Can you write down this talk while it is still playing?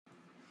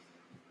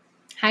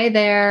Hi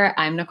there,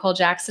 I'm Nicole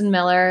Jackson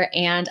Miller,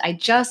 and I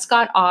just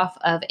got off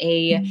of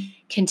a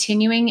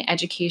continuing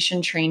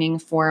education training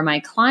for my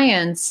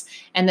clients.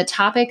 And the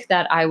topic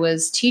that I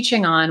was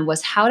teaching on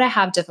was how to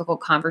have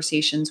difficult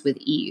conversations with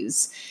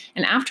ease.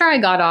 And after I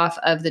got off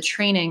of the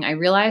training, I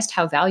realized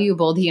how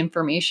valuable the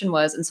information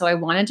was. And so I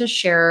wanted to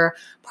share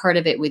part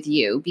of it with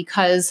you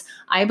because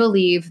I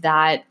believe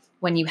that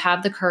when you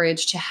have the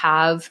courage to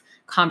have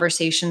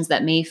conversations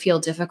that may feel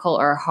difficult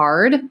or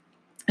hard,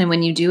 and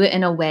when you do it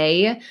in a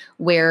way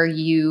where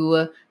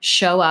you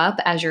show up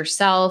as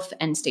yourself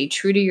and stay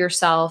true to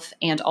yourself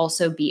and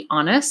also be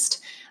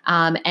honest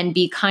and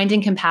be kind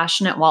and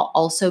compassionate while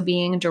also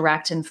being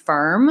direct and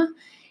firm,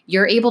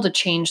 you're able to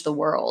change the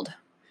world.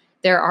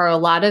 There are a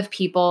lot of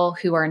people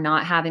who are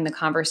not having the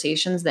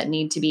conversations that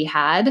need to be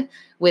had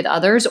with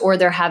others, or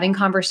they're having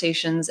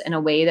conversations in a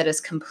way that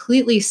is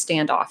completely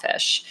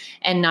standoffish.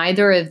 And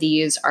neither of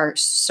these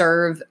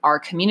serve our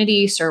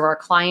community, serve our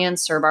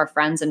clients, serve our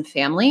friends and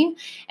family.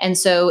 And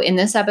so in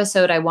this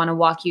episode, I want to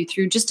walk you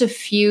through just a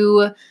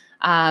few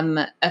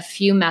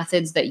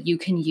methods that you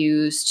can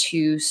use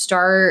to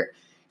start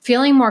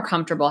feeling more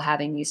comfortable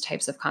having these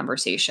types of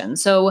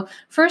conversations. So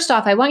first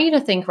off, I want you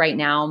to think right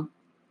now,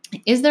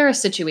 is there a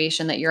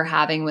situation that you're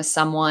having with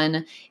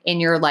someone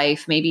in your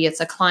life? Maybe it's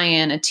a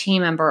client, a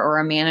team member, or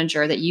a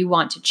manager that you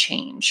want to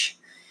change.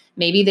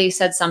 Maybe they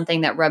said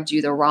something that rubbed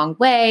you the wrong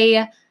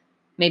way.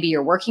 Maybe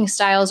your working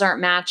styles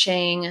aren't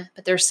matching,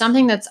 but there's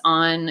something that's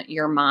on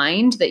your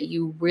mind that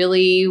you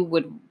really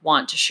would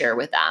want to share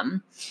with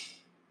them.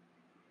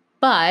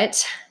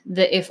 But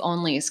the if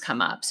onlys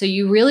come up. So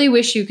you really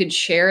wish you could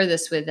share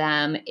this with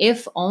them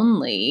if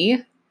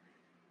only,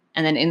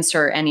 and then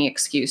insert any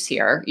excuse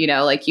here,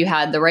 like you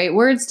had the right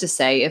words to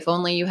say, if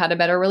only you had a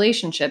better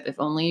relationship, if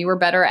only you were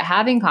better at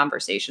having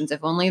conversations,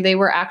 if only they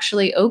were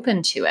actually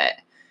open to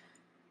it.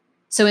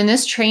 So in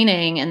this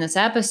training, in this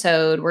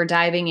episode, we're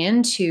diving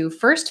into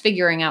first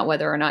figuring out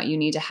whether or not you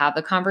need to have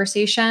a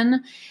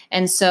conversation.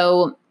 And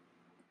so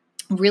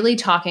really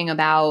talking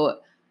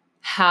about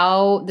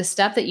how the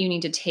step that you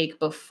need to take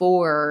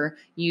before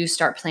you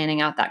start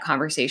planning out that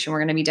conversation. We're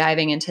going to be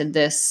diving into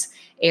this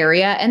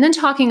area and then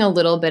talking a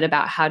little bit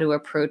about how to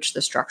approach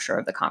the structure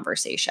of the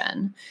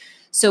conversation.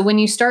 So when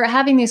you start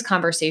having these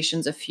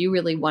conversations, a few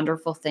really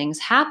wonderful things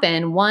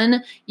happen.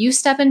 One, you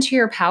step into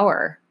your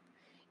power.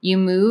 You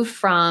move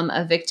from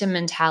a victim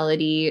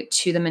mentality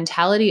to the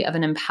mentality of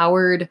an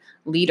empowered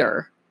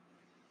leader.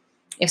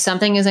 If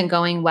something isn't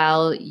going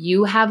well,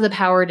 you have the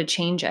power to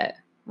change it,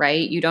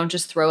 right? You don't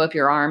just throw up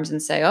your arms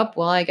and say, oh,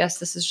 well, I guess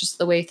this is just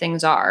the way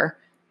things are.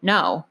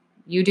 No,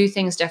 you do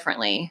things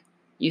differently.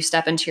 You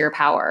step into your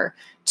power.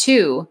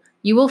 Two,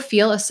 you will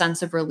feel a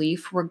sense of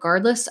relief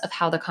regardless of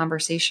how the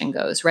conversation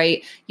goes,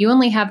 right? You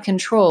only have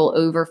control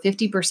over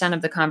 50%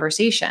 of the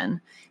conversation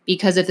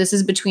because if this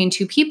is between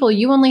two people,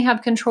 you only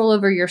have control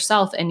over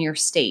yourself and your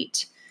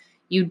state.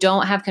 You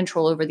don't have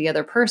control over the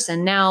other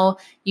person. Now,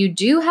 you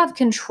do have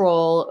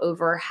control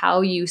over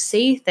how you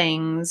say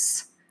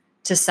things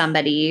to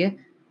somebody,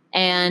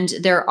 and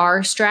there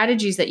are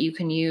strategies that you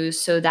can use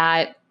so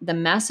that the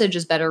message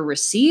is better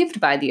received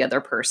by the other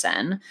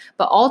person,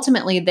 but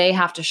ultimately they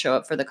have to show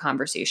up for the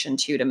conversation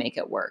too to make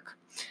it work.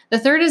 The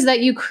third is that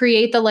you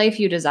create the life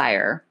you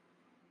desire,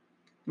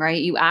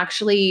 right? You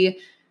actually,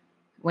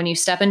 when you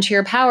step into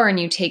your power and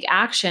you take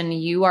action,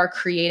 you are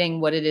creating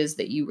what it is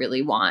that you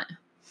really want.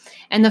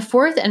 And the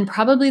fourth, and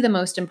probably the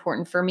most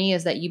important for me,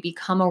 is that you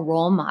become a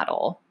role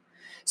model.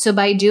 So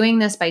by doing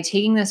this, by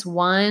taking this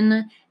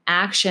one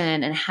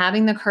action and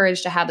having the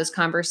courage to have this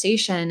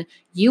conversation,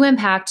 you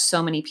impact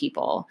so many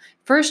people.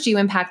 First, you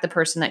impact the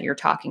person that you're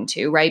talking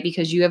to, right?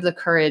 Because you have the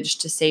courage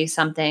to say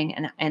something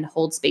and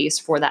hold space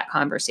for that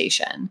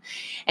conversation.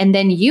 And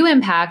then you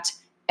impact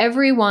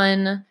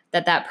everyone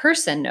that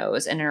person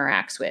knows and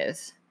interacts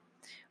with,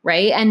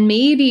 right? And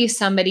maybe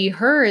somebody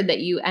heard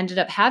that you ended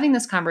up having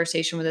this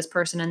conversation with this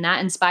person and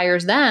that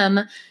inspires them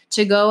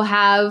to go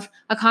have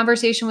a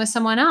conversation with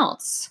someone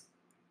else.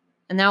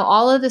 And now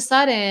all of a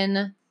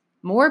sudden,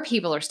 more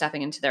people are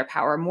stepping into their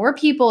power. More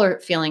people are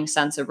feeling a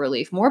sense of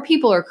relief. More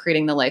people are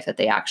creating the life that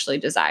they actually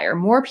desire.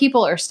 More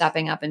people are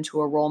stepping up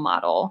into a role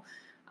model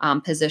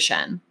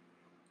position.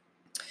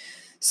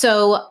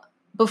 So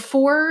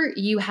before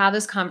you have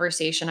this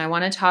conversation, I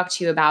want to talk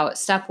to you about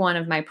step one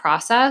of my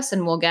process,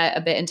 and we'll get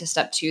a bit into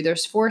step two.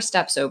 There's 4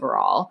 steps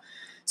overall.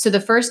 So the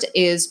first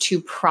is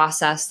to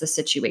process the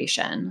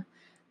situation.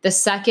 The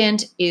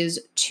second is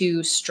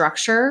to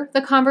structure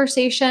the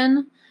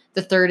conversation.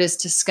 The third is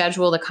to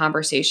schedule the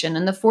conversation.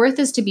 And the fourth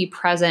is to be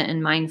present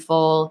and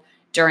mindful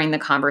during the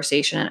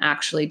conversation and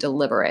actually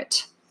deliver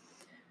it.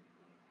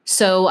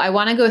 So I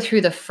want to go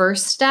through the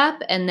first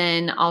step, and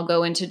then I'll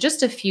go into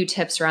just a few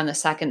tips around the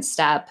second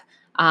step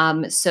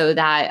so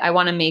that I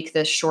want to make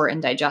this short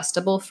and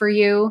digestible for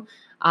you.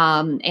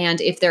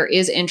 And if there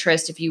is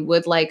interest, if you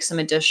would like some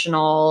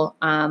additional,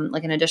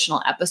 like an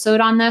additional episode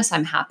on this,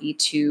 I'm happy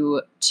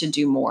to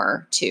do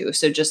more too.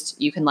 So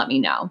just, you can let me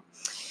know.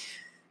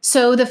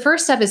 So the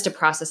first step is to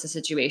process the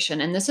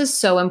situation. And this is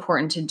so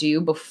important to do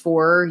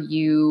before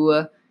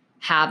you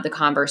have the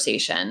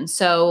conversation.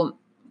 So,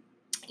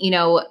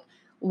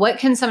 what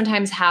can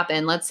sometimes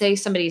happen? Let's say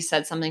somebody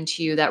said something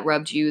to you that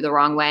rubbed you the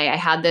wrong way. I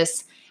had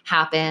this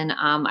happen.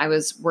 I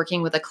was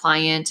working with a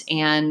client,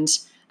 and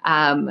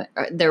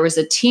there was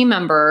a team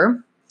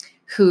member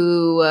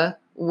who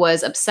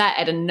was upset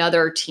at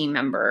another team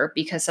member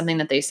because something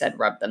that they said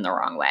rubbed them the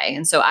wrong way.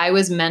 And so I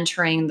was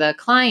mentoring the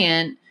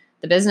client,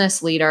 the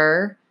business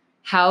leader,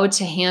 how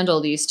to handle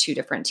these two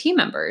different team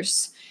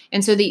members.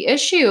 And so the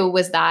issue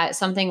was that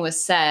something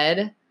was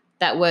said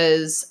that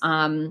was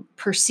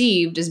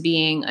perceived as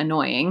being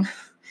annoying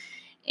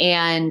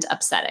and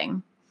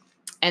upsetting.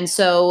 And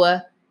so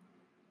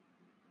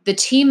the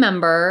team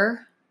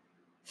member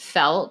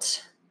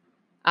felt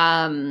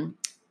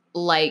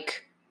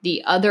like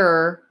the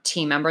other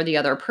team member, the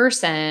other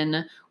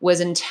person, was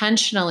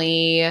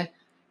intentionally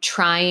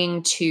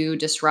trying to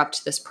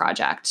disrupt this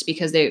project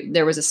because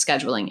there was a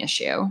scheduling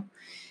issue.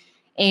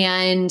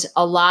 And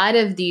a lot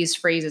of these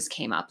phrases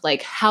came up,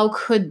 like, how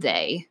could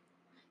they?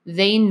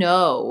 They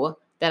know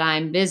that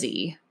I'm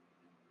busy.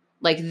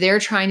 Like, they're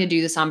trying to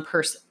do this on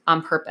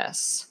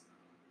purpose.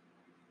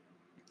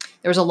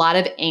 There was a lot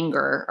of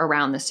anger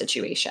around this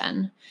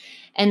situation.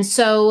 And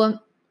so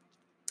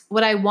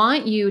what I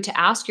want you to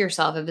ask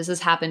yourself, if this has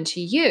happened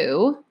to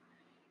you,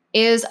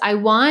 is I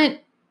want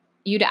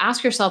you to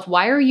ask yourself,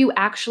 why are you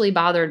actually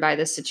bothered by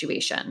this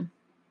situation?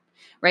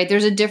 Right?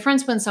 There's a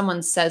difference when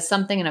someone says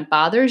something and it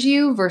bothers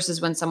you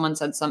versus when someone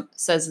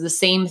says the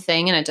same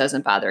thing and it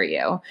doesn't bother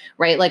you,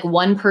 right? Like,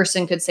 one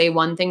person could say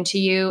one thing to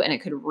you and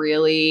it could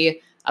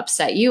really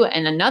upset you,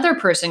 and another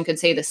person could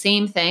say the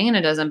same thing and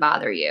it doesn't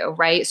bother you,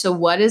 right? So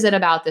what is it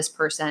about this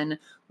person?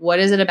 What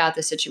is it about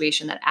the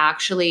situation that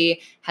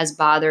actually has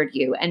bothered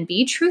you? And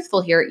be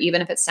truthful here,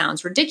 even if it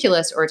sounds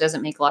ridiculous or it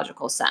doesn't make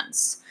logical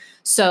sense.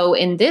 So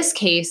in this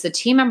case, the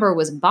team member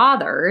was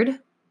bothered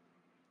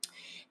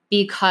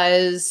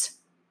because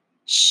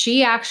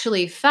she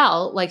actually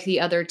felt like the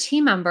other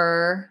team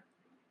member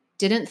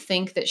didn't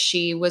think that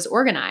she was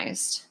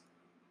organized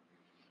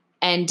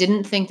and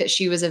didn't think that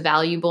she was a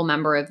valuable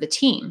member of the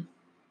team,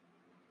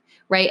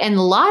 right? And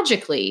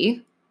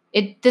logically,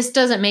 this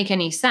doesn't make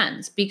any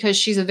sense because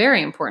she's a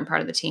very important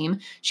part of the team.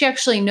 She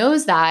actually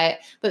knows that,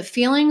 but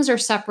feelings are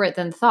separate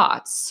than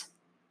thoughts,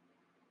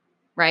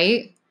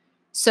 right?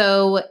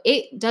 So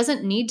it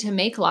doesn't need to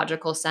make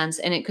logical sense,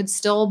 and it could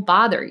still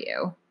bother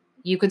you.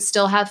 You could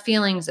still have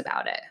feelings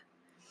about it.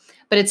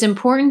 But it's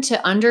important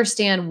to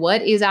understand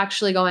what is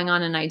actually going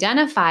on and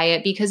identify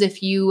it, because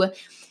if you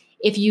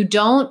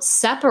don't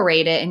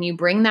separate it and you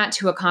bring that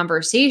to a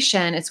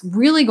conversation, it's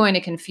really going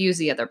to confuse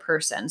the other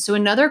person. So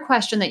another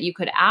question that you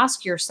could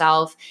ask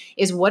yourself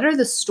is, what are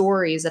the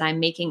stories that I'm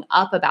making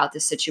up about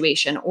this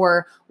situation?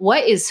 Or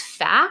what is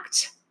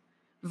fact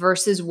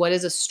versus what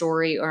is a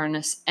story or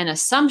an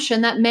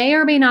assumption that may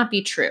or may not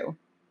be true,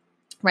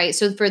 right?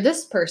 So for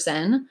this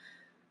person,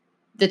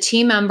 the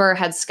team member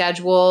had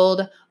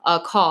scheduled a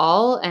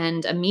call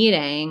and a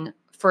meeting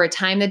for a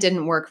time that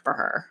didn't work for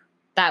her.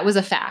 That was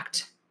a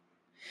fact.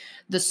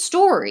 The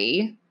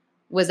story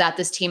was that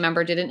this team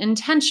member did it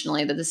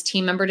intentionally, that this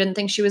team member didn't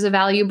think she was a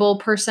valuable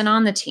person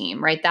on the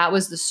team, right? That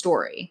was the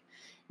story.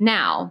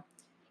 Now,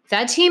 if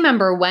that team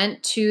member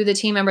went to the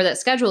team member that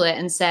scheduled it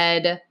and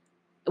said,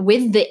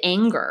 with the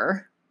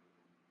anger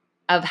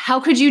of, how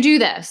could you do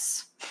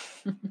this?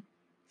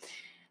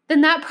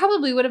 Then that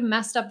probably would have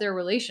messed up their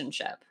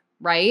relationship,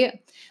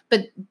 right?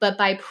 But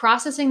by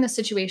processing the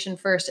situation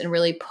first and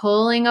really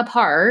pulling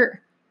apart,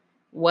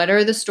 what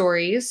are the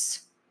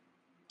stories?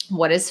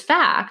 What is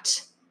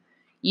fact?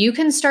 You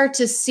can start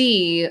to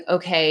see,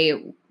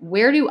 okay,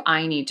 where do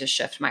I need to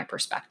shift my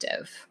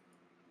perspective?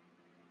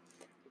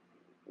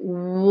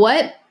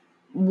 What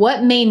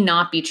may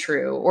not be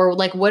true? Or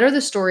like, what are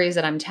the stories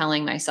that I'm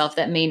telling myself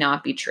that may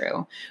not be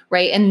true,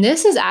 right? And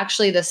this is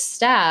actually the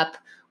step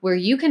where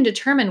you can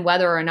determine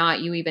whether or not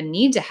you even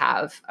need to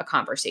have a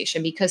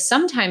conversation, because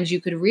sometimes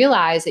you could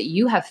realize that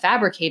you have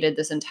fabricated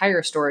this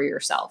entire story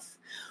yourself.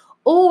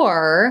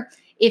 Or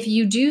if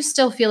you do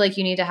still feel like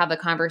you need to have a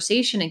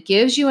conversation, it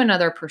gives you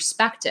another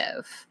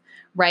perspective,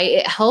 right?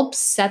 It helps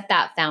set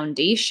that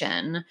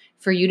foundation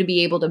for you to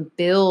be able to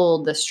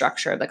build the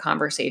structure of the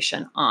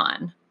conversation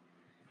on,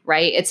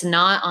 right? It's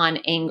not on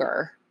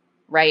anger,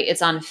 right?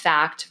 It's on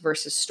fact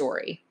versus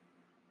story.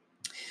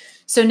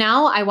 So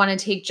now I want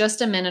to take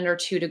just a minute or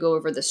two to go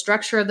over the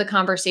structure of the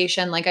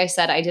conversation. Like I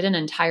said, I did an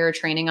entire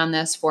training on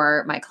this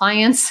for my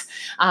clients.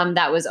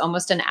 That was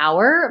almost an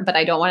hour, but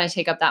I don't want to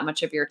take up that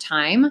much of your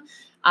time.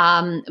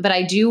 But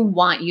I do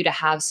want you to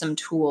have some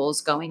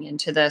tools going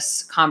into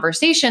this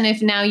conversation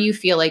if now you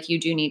feel like you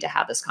do need to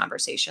have this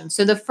conversation.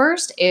 So the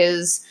first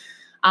is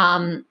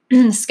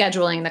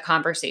scheduling the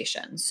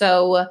conversation.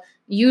 So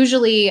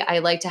usually I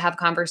like to have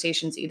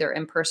conversations either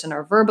in person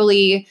or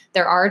verbally.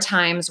 There are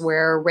times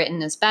where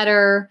written is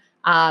better,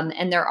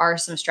 and there are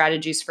some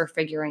strategies for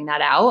figuring that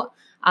out.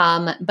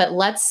 But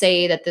let's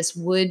say that this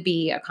would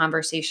be a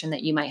conversation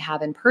that you might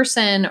have in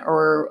person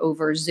or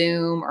over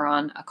Zoom or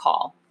on a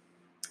call.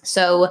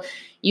 So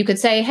you could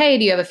say, hey,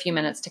 do you have a few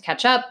minutes to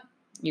catch up?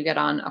 you get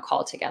on a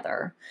call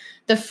together.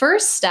 The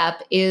first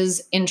step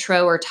is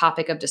intro or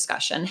topic of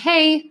discussion.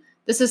 Hey,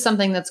 this is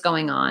something that's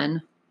going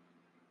on,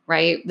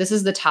 right? This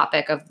is the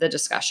topic of the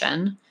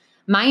discussion.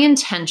 My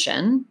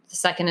intention, the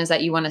second is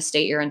that you want to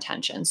state your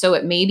intention. So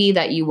it may be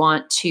that you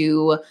want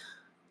to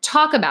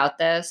talk about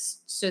this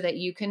so that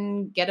you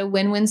can get a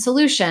win-win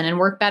solution and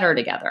work better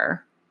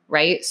together,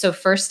 right? So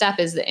first step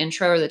is the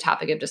intro or the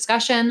topic of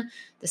discussion.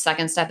 The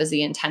second step is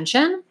the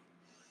intention.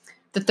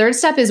 The third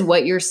step is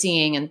what you're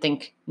seeing and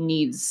think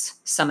needs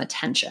some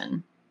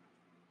attention,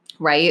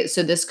 right?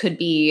 So this could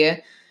be,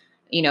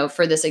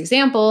 for this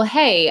example,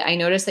 hey, I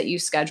noticed that you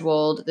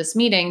scheduled this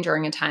meeting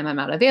during a time I'm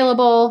not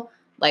available.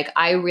 Like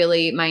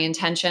my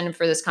intention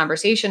for this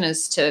conversation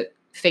is to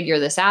figure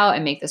this out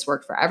and make this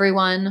work for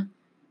everyone.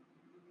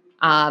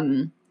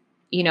 I'm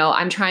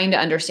trying to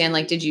understand,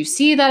 like, did you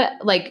see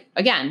that? Like,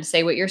 again,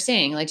 say what you're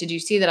seeing. Like, did you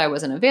see that I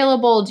wasn't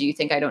available? Do you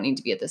think I don't need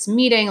to be at this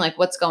meeting? Like,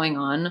 what's going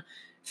on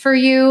for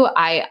you?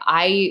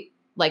 I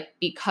like,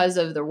 because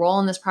of the role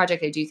in this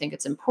project, I do think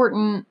it's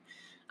important.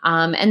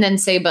 And then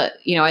say, but,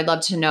 I'd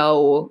love to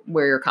know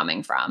where you're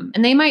coming from.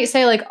 And they might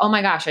say like, oh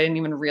my gosh, I didn't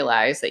even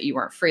realize that you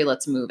weren't free.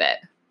 Let's move it.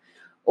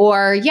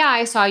 Or, yeah,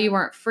 I saw you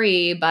weren't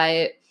free,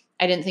 but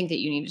I didn't think that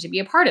you needed to be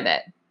a part of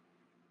it.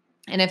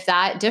 And if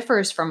that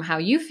differs from how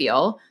you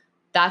feel,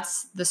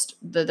 that's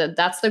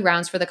the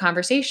grounds for the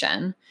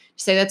conversation.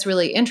 Say that's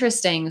really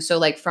interesting. So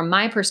like from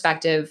my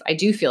perspective, I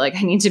do feel like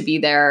I need to be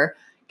there.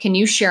 Can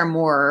you share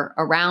more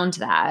around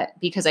that?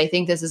 Because I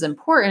think this is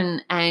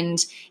important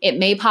and it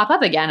may pop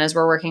up again as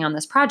we're working on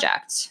this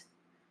project.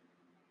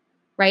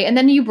 Right? And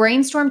then you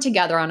brainstorm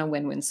together on a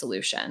win-win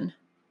solution.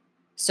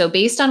 So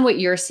based on what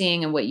you're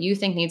seeing and what you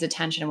think needs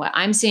attention and what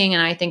I'm seeing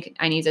and I think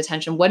I need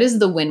attention, what is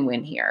the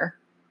win-win here?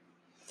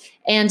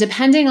 And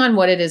depending on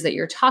what it is that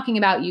you're talking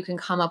about, you can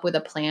come up with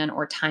a plan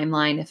or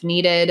timeline if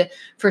needed.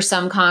 For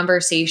some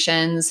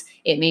conversations,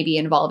 it may be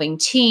involving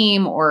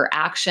team or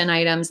action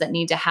items that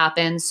need to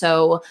happen.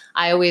 So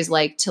I always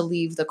like to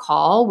leave the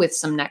call with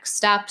some next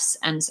steps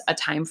and a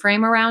time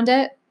frame around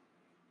it.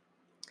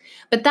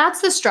 But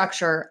that's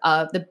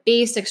the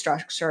basic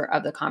structure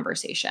of the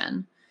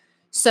conversation.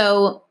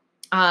 So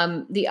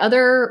the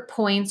other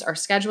points are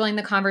scheduling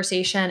the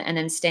conversation and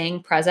then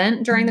staying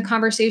present during the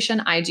conversation.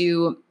 I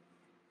do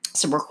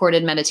some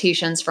recorded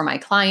meditations for my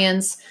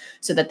clients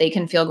so that they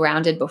can feel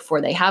grounded before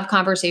they have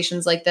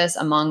conversations like this,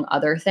 among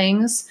other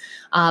things.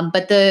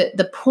 But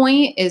the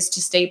point is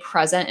to stay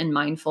present and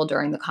mindful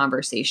during the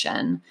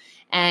conversation.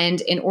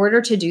 And in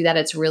order to do that,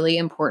 it's really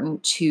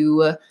important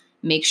to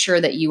make sure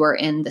that you are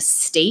in the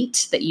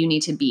state that you need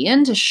to be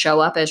in to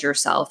show up as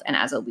yourself and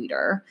as a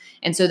leader.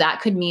 And so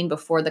that could mean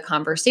before the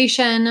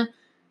conversation,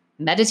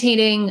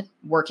 meditating,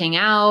 working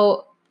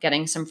out,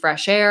 getting some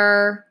fresh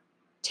air,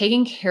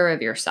 taking care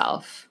of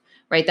yourself,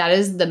 right? That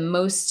is the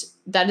most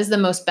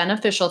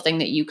beneficial thing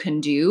that you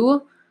can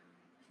do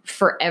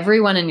for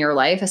everyone in your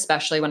life,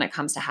 especially when it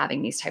comes to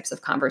having these types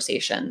of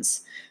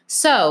conversations.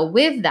 So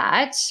with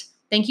that,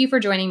 thank you for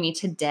joining me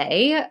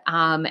today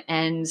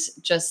and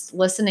just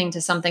listening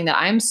to something that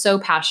I'm so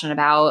passionate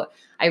about.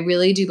 I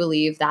really do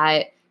believe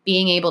that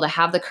being able to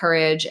have the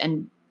courage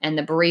and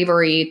the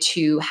bravery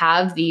to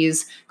have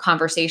these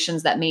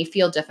conversations that may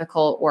feel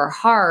difficult or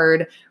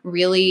hard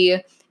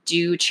really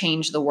do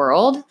change the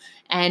world.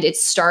 And it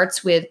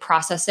starts with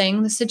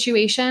processing the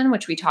situation,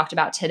 which we talked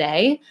about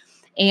today,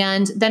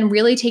 and then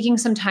really taking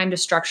some time to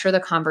structure the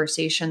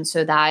conversation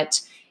so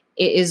that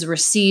it is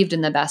received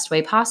in the best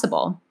way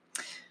possible.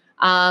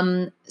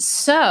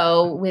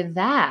 So with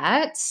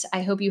that,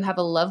 I hope you have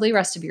a lovely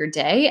rest of your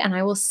day, and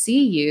I will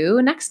see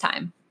you next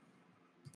time.